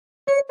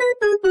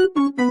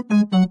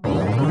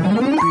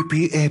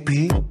AP.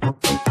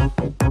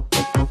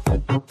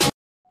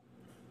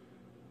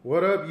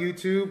 What up,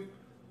 YouTube?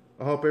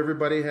 I hope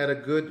everybody had a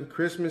good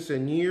Christmas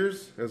and New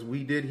Year's, as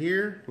we did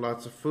here.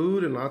 Lots of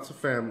food and lots of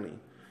family.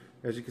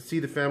 As you can see,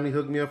 the family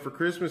hooked me up for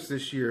Christmas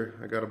this year.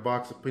 I got a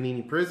box of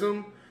Panini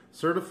Prism,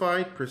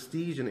 Certified,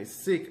 Prestige, and a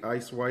sick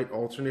Ice White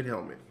alternate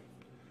helmet.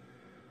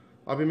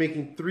 I'll be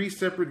making 3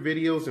 separate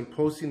videos and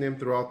posting them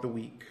throughout the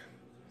week.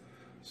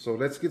 So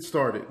let's get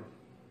started.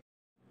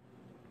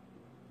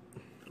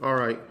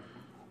 Alright,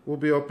 we'll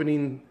be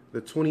opening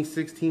the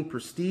 2016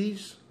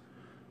 Prestige.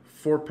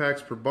 4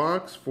 packs per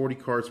box, 40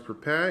 cards per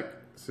pack.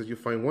 It says you'll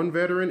find 1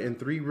 veteran and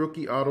 3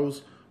 rookie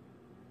autos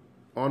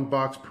on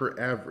box per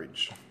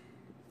average.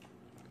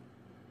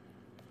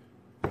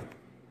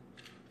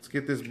 Let's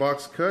get this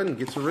box cut and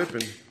get to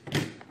ripping.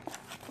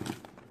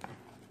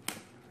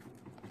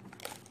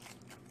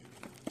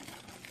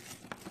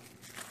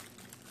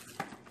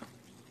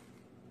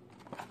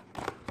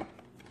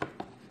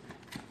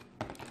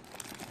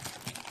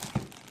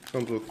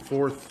 Comes with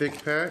 4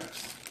 thick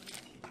packs.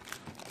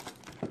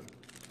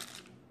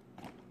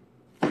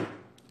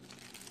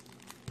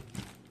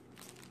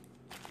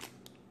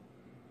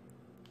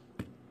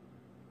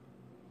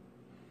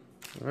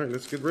 All right,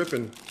 let's get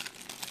ripping.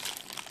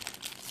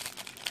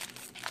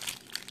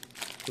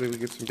 Hopefully we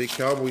get some big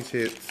Cowboys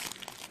hits.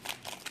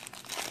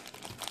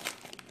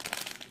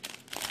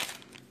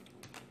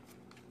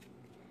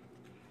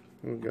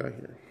 What we got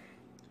here?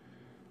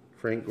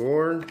 Frank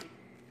Gore,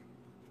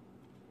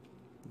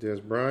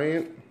 Dez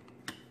Bryant,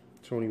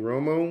 Tony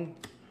Romo,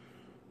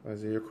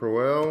 Isaiah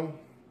Crowell,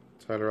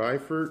 Tyler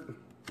Eifert,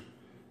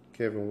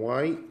 Kevin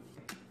White,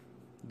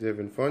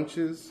 Devin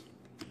Funches,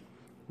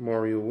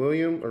 Mario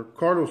Williams, or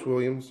Carlos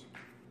Williams,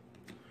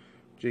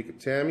 Jacob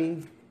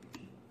Tamme,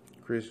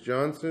 Chris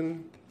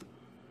Johnson,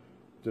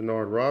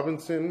 Denard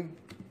Robinson,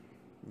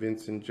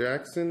 Vincent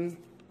Jackson,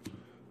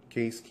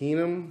 Case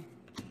Keenum,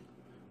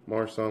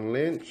 Marshawn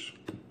Lynch,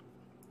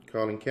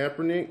 Colin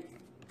Kaepernick,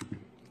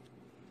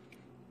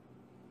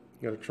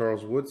 got a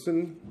Charles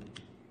Woodson,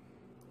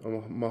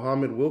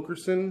 Muhammad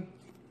Wilkerson,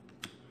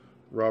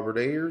 Robert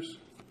Ayers,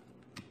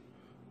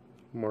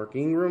 Mark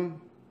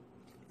Ingram,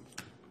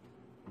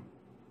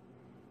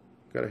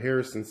 got a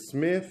Harrison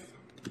Smith,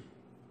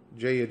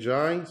 Jay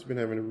Ajayi, he's been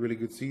having a really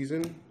good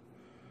season.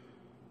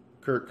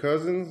 Kirk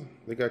Cousins,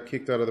 they got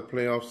kicked out of the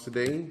playoffs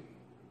today.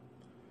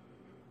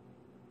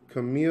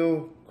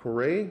 Camille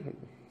Correa,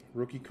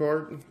 rookie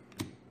card.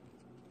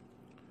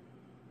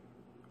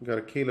 Got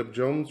a Caleb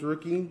Jones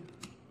rookie.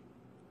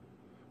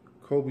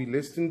 Kobe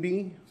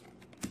Listenby,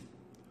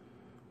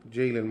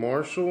 Jalen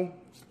Marshall,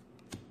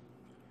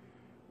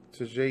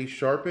 Tajay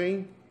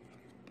Sharpe,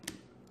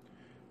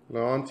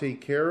 Laonte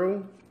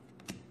Carroll,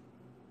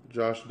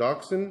 Josh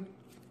Doxson,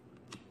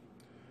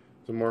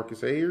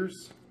 DeMarcus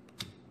Ayers,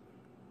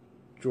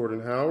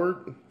 Jordan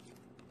Howard,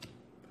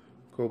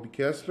 Kobe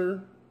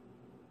Kessler.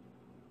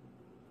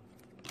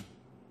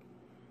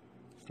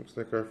 Looks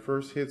like our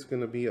first hit's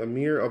going to be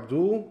Amir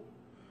Abdul,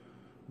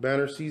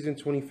 Banner Season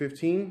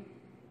 2015.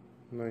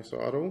 Nice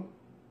auto.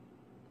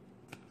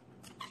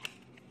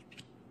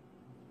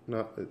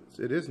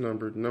 It is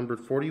numbered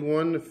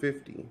 41 to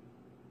 50.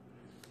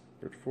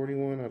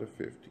 41 out of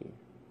 50.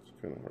 It's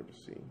kind of hard to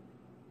see.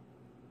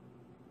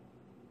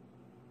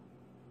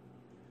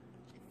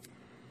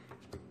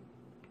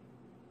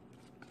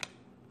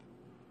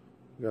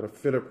 Got a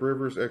Phillip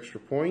Rivers extra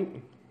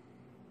point.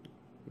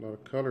 A lot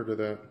of color to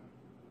that.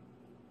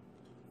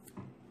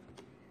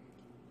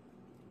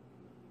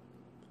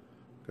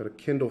 Got a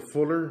Kendall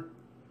Fuller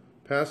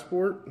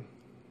passport.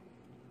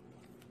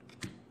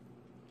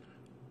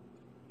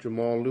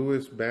 Jamal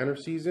Lewis Banner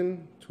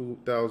Season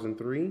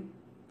 2003.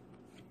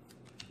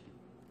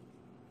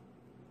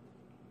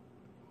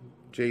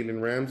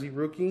 Jalen Ramsey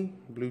rookie,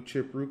 blue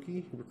chip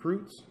rookie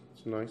recruits.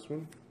 It's a nice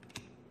one.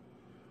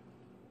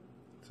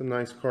 It's a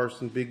nice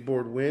Carson Big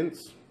Board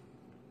Wentz.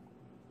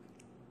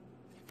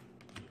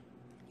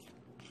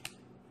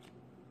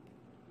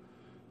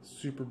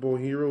 Super Bowl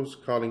heroes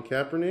Colin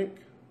Kaepernick.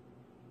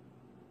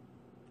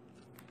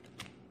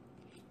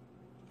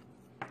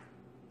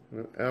 And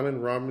an Allen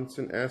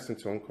Robinson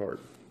Acetone card.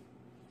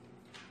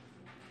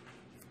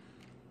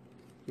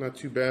 Not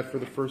too bad for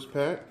the first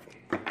pack.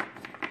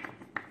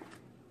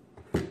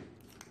 Let's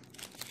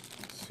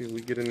see what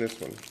we get in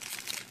this one.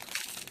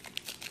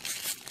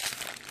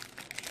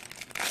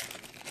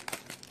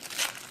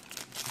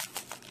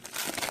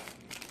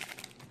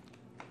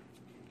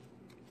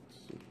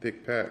 Some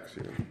thick packs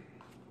here.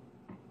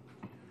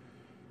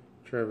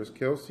 Travis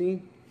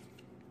Kelce,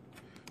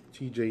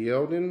 TJ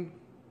Yeldon,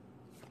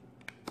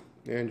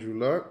 Andrew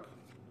Luck,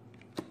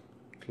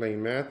 Clay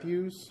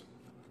Matthews,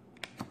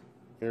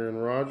 Aaron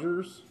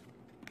Rodgers,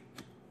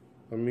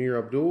 Amir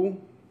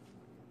Abdul,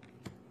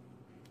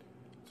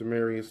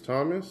 Demaryius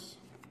Thomas,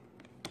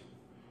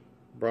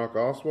 Brock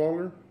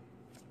Osweiler,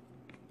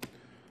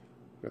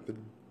 got the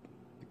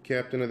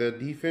captain of that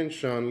defense,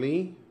 Sean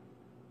Lee,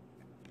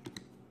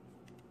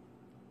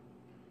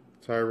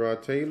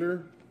 Tyrod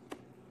Taylor,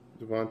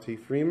 Devontae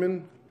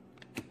Freeman,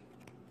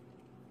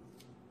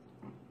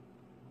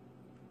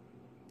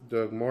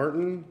 Doug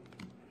Martin,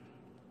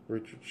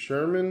 Richard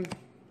Sherman,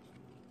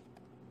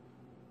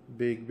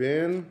 Big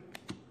Ben,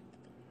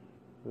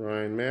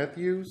 Ryan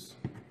Matthews,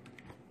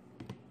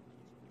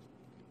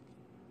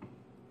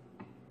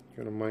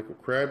 got a Michael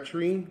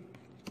Crabtree,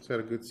 he's had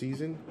a good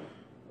season,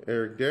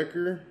 Eric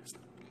Decker,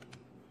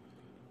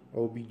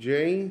 OBJ,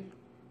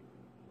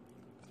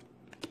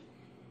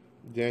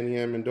 Danny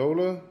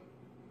Amendola,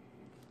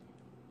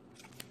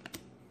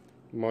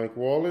 Mike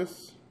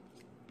Wallace,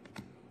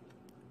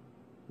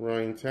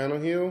 Ryan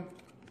Tannehill,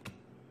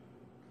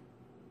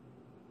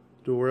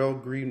 Dorrell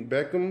Green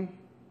Beckham.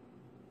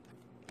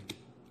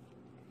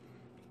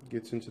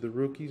 Gets into the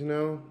rookies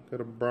now. Got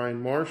a Brian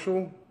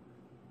Marshall,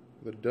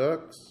 the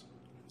Ducks,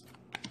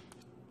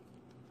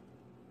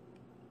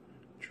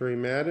 Trey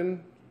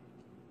Madden,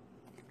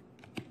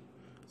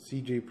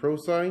 CJ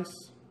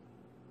Prosise,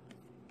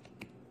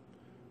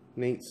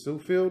 Nate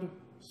Sudfeld,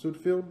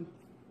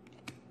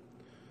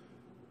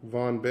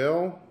 Von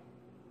Bell,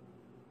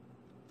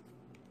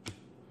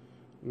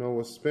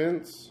 Noah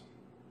Spence,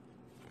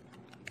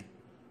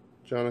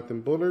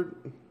 Jonathan Bullard,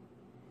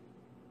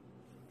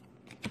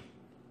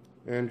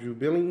 Andrew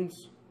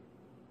Billings,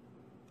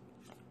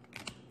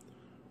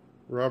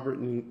 Robert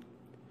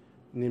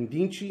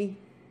Nimdinchi,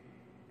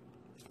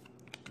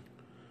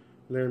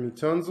 Laramie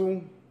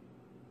Tunzel,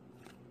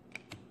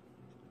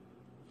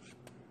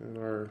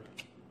 and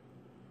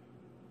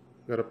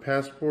got a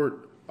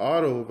passport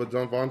auto of a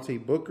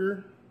Devontae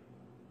Booker.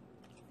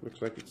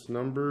 Looks like it's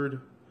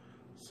numbered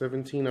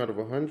 17 out of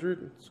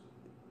 100. It's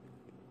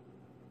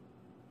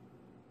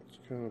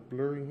kind of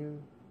blurry here.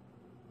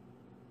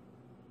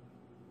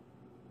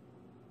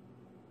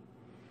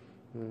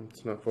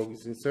 It's not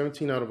focusing.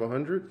 17 out of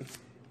 100.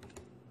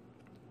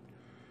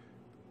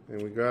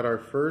 And we got our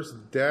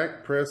first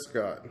Dak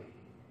Prescott.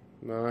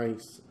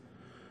 Nice.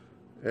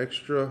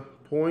 Extra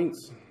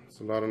points. It's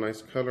a lot of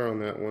nice color on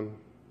that one.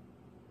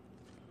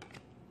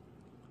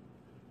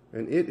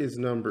 And it is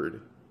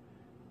numbered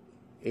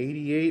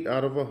 88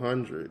 out of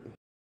 100.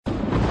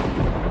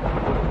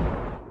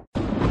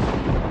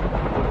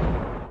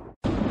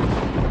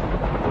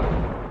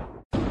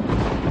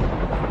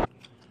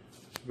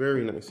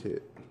 Very nice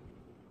hit.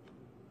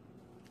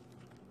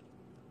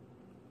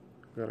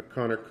 Got a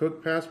Connor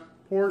Cook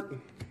passport.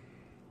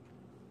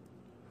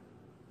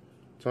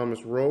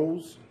 Thomas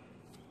Rose.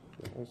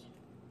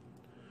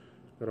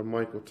 Got a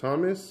Michael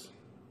Thomas.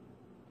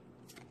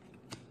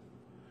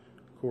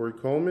 Corey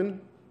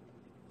Coleman.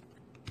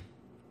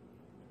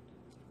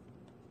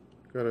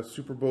 Got a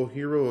Super Bowl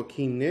hero,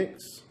 Akeem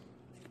Nicks.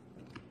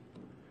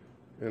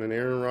 And an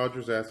Aaron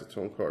Rodgers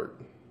acetone card.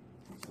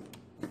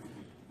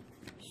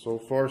 So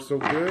far, so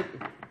good.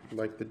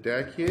 Like the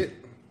Dak hit.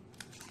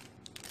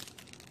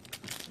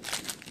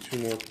 Two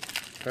more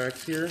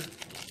packs here.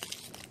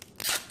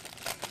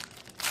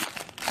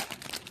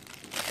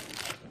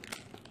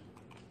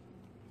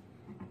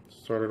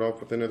 Started off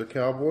with another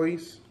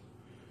Cowboys.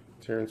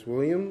 Terrence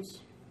Williams.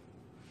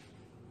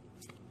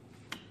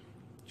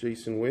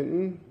 Jason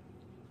Witten.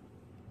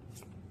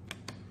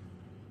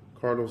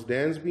 Carlos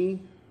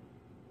Dansby.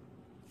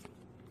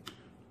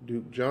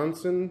 Duke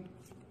Johnson.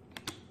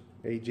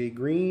 AJ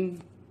Green,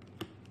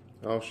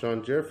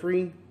 Alshon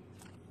Jeffrey,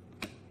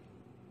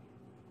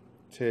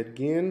 Ted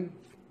Ginn,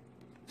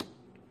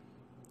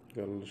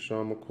 got a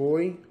LaShawn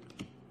McCoy,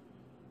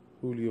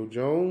 Julio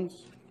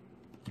Jones,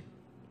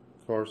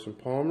 Carson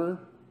Palmer.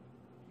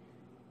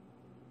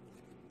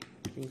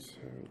 He's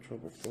having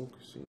trouble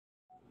focusing.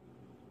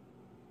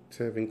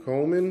 Tevin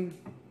Coleman,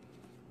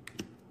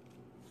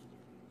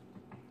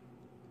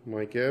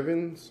 Mike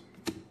Evans,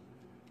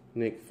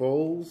 Nick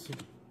Foles,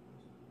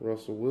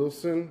 Russell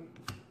Wilson,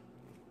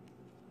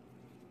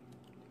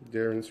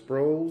 Darren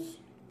Sproles,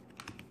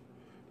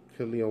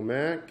 Khalil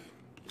Mack,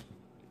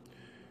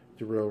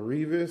 Darrelle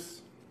Revis,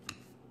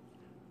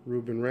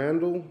 Ruben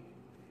Randall,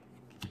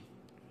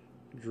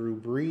 Drew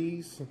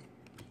Brees,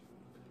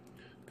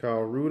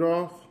 Kyle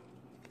Rudolph,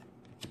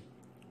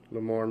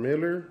 Lamar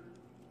Miller,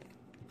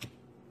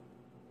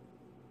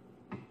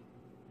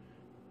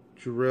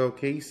 Jurrell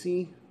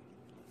Casey,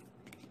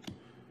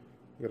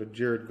 got a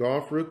Jared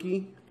Goff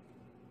rookie,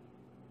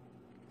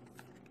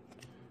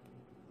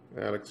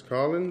 Alex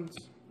Collins,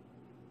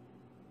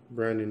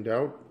 Brandon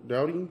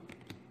Doughty,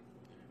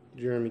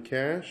 Jeremy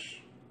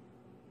Cash,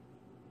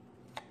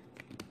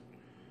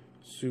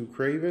 Sue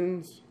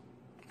Cravens,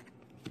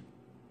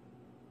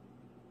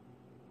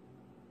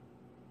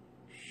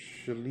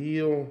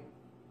 Shaleel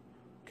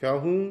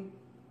Calhoun,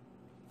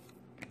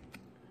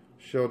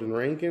 Sheldon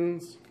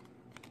Rankins,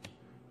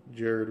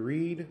 Jared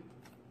Reed,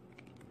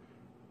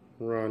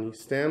 Ronnie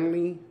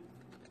Stanley,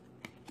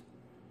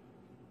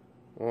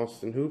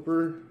 Austin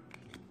Hooper.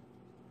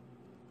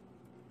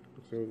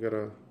 So we got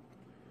a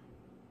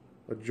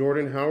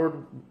Jordan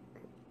Howard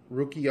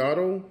rookie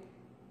auto.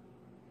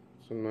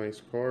 It's a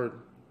nice card.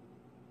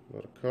 A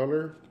lot of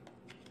color.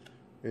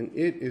 And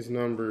it is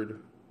numbered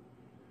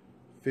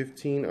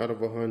 15 out of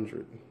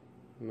 100.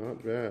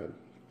 Not bad.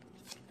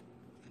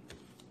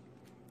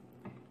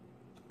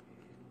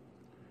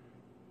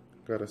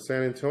 Got a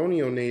San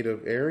Antonio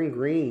native, Aaron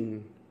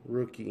Green,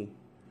 rookie.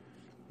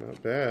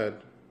 Not bad.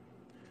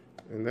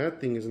 And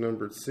that thing is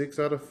numbered 6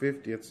 out of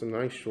 50. It's a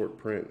nice short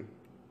print.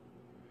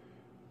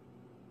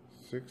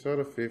 6 out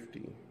of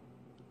 50.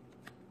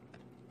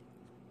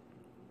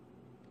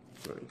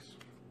 Nice.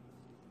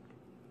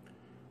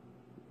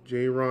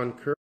 J-Ron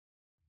Kerr.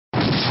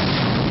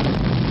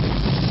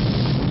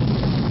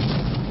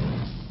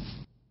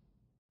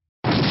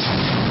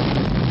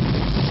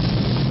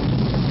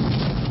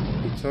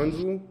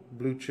 Tunzel,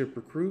 Blue Chip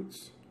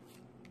Recruits.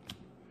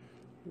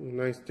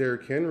 Nice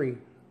Derrick Henry,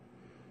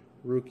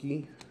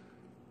 rookie,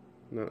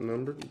 not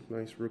numbered.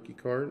 Nice rookie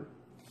card.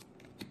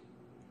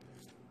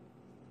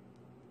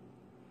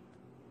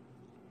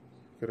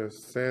 Got a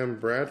Sam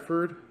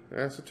Bradford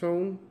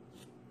acetone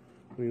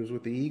when he was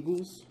with the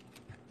Eagles.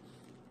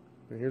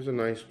 And here's a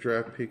nice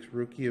draft picks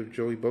rookie of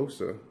Joey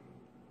Bosa.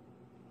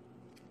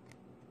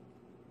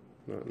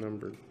 Not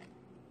numbered.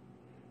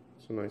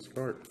 It's a nice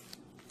card.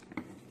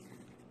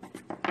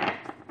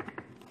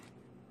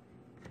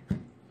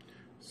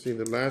 See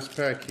the last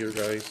pack here,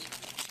 guys.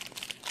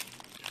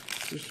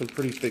 There's some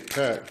pretty thick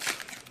packs.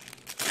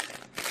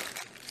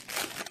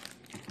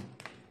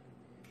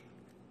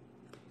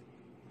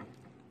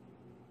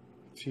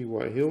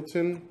 T.Y.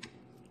 Hilton,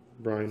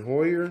 Brian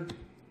Hoyer,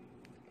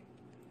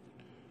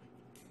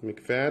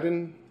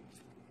 McFadden,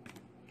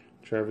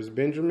 Travis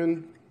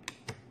Benjamin,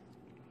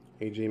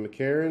 A.J.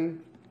 McCarron,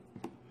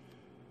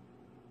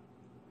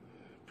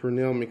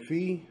 Pernell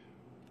McPhee,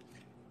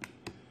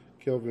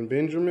 Kelvin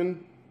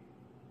Benjamin,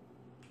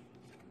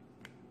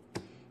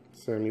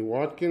 Sammy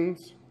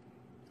Watkins,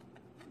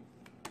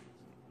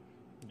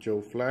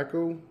 Joe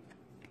Flacco,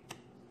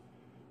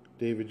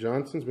 David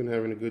Johnson's been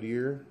having a good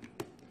year,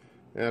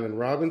 Allen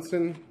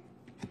Robinson,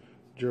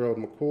 Gerald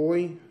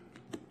McCoy,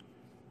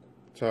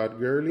 Todd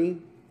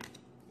Gurley,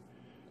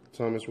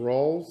 Thomas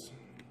Rawls,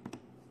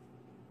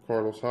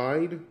 Carlos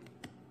Hyde,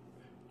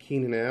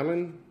 Keenan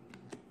Allen,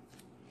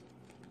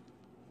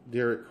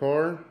 Derek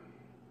Carr.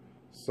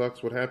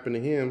 Sucks what happened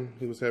to him.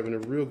 He was having a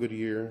real good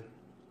year.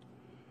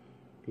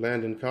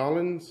 Landon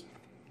Collins,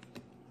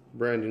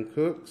 Brandon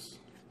Cooks,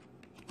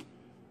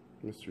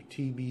 Mr.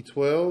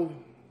 TB12,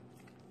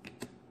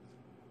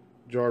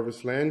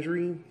 Jarvis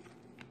Landry,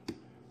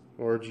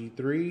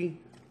 RG3,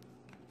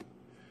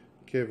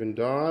 Kevin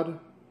Dodd,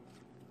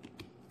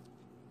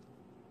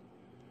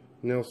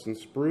 Nelson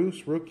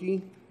Spruce,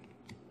 rookie,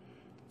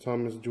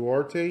 Thomas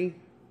Duarte,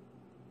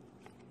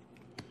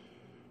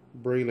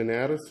 Braylon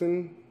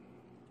Addison,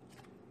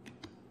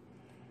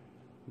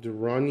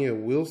 De'Rania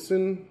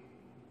Wilson,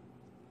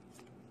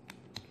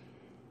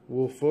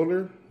 Will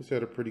Fuller, he's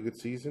had a pretty good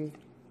season.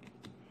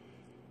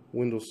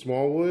 Wendell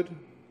Smallwood,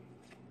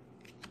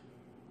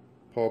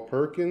 Paul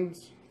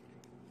Perkins,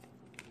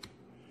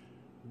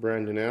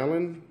 Brandon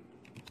Allen,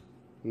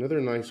 another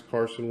nice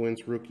Carson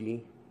Wentz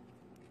rookie,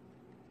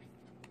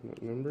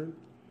 not numbered.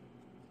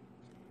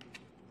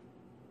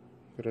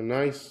 Got a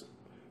nice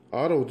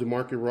auto,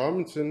 Demarcus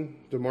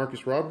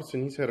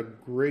Robinson, he's had a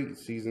great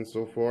season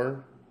so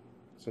far.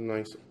 It's a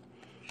nice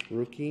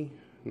rookie,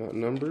 not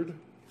numbered.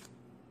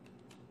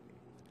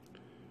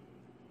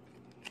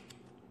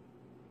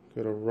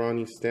 Got a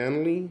Ronnie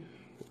Stanley,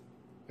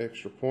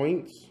 extra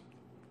points.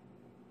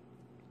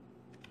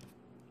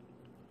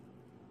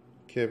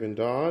 Kevin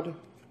Dodd,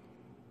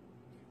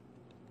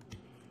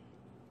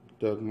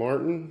 Doug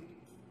Martin.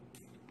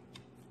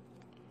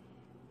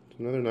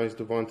 Another nice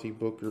Devontae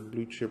Booker,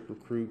 Blue Chip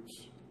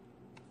Recruits.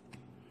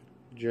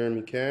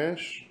 Jeremy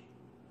Cash.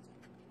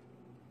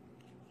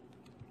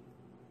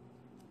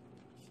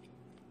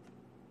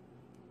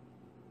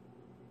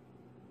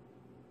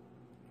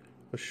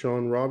 A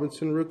Sean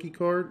Robinson rookie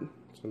card.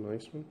 It's a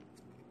nice one.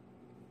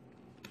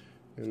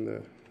 And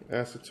the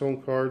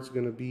acetone card's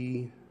going to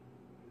be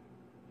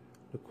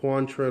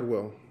Laquan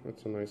Treadwell.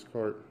 That's a nice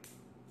card.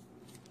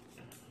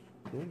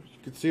 Well, you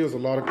can see there's a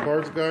lot of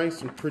cards, guys.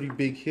 Some pretty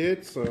big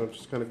hits.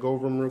 Just kind of go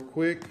over them real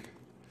quick.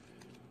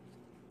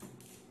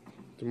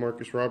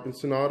 Demarcus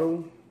Robinson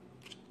auto.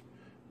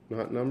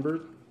 Not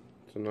numbered.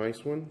 It's a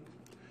nice one.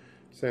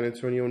 San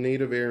Antonio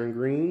native Aaron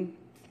Green.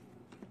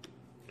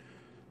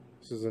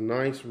 This is a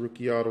nice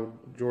rookie auto,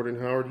 Jordan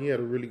Howard. He had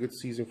a really good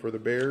season for the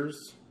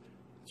Bears.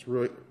 It's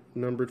really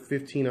numbered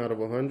 15 out of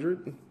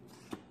 100.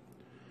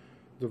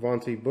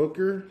 Devontae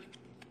Booker,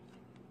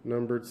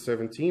 numbered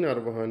 17 out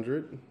of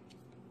 100.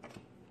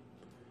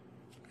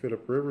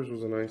 Phillip Rivers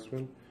was a nice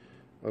one.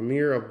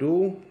 Amir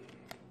Abdul,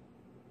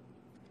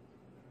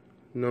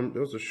 that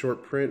was a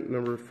short print,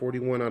 number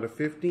 41 out of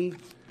 50.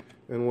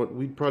 And what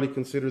we'd probably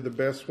consider the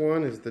best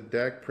one is the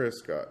Dak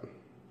Prescott,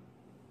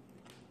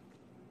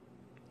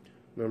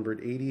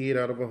 numbered 88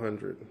 out of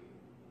 100.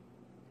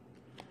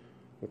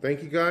 Well,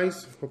 thank you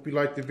guys. Hope you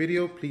liked the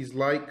video. Please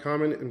like,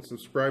 comment, and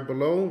subscribe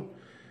below.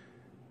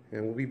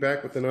 And we'll be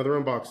back with another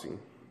unboxing.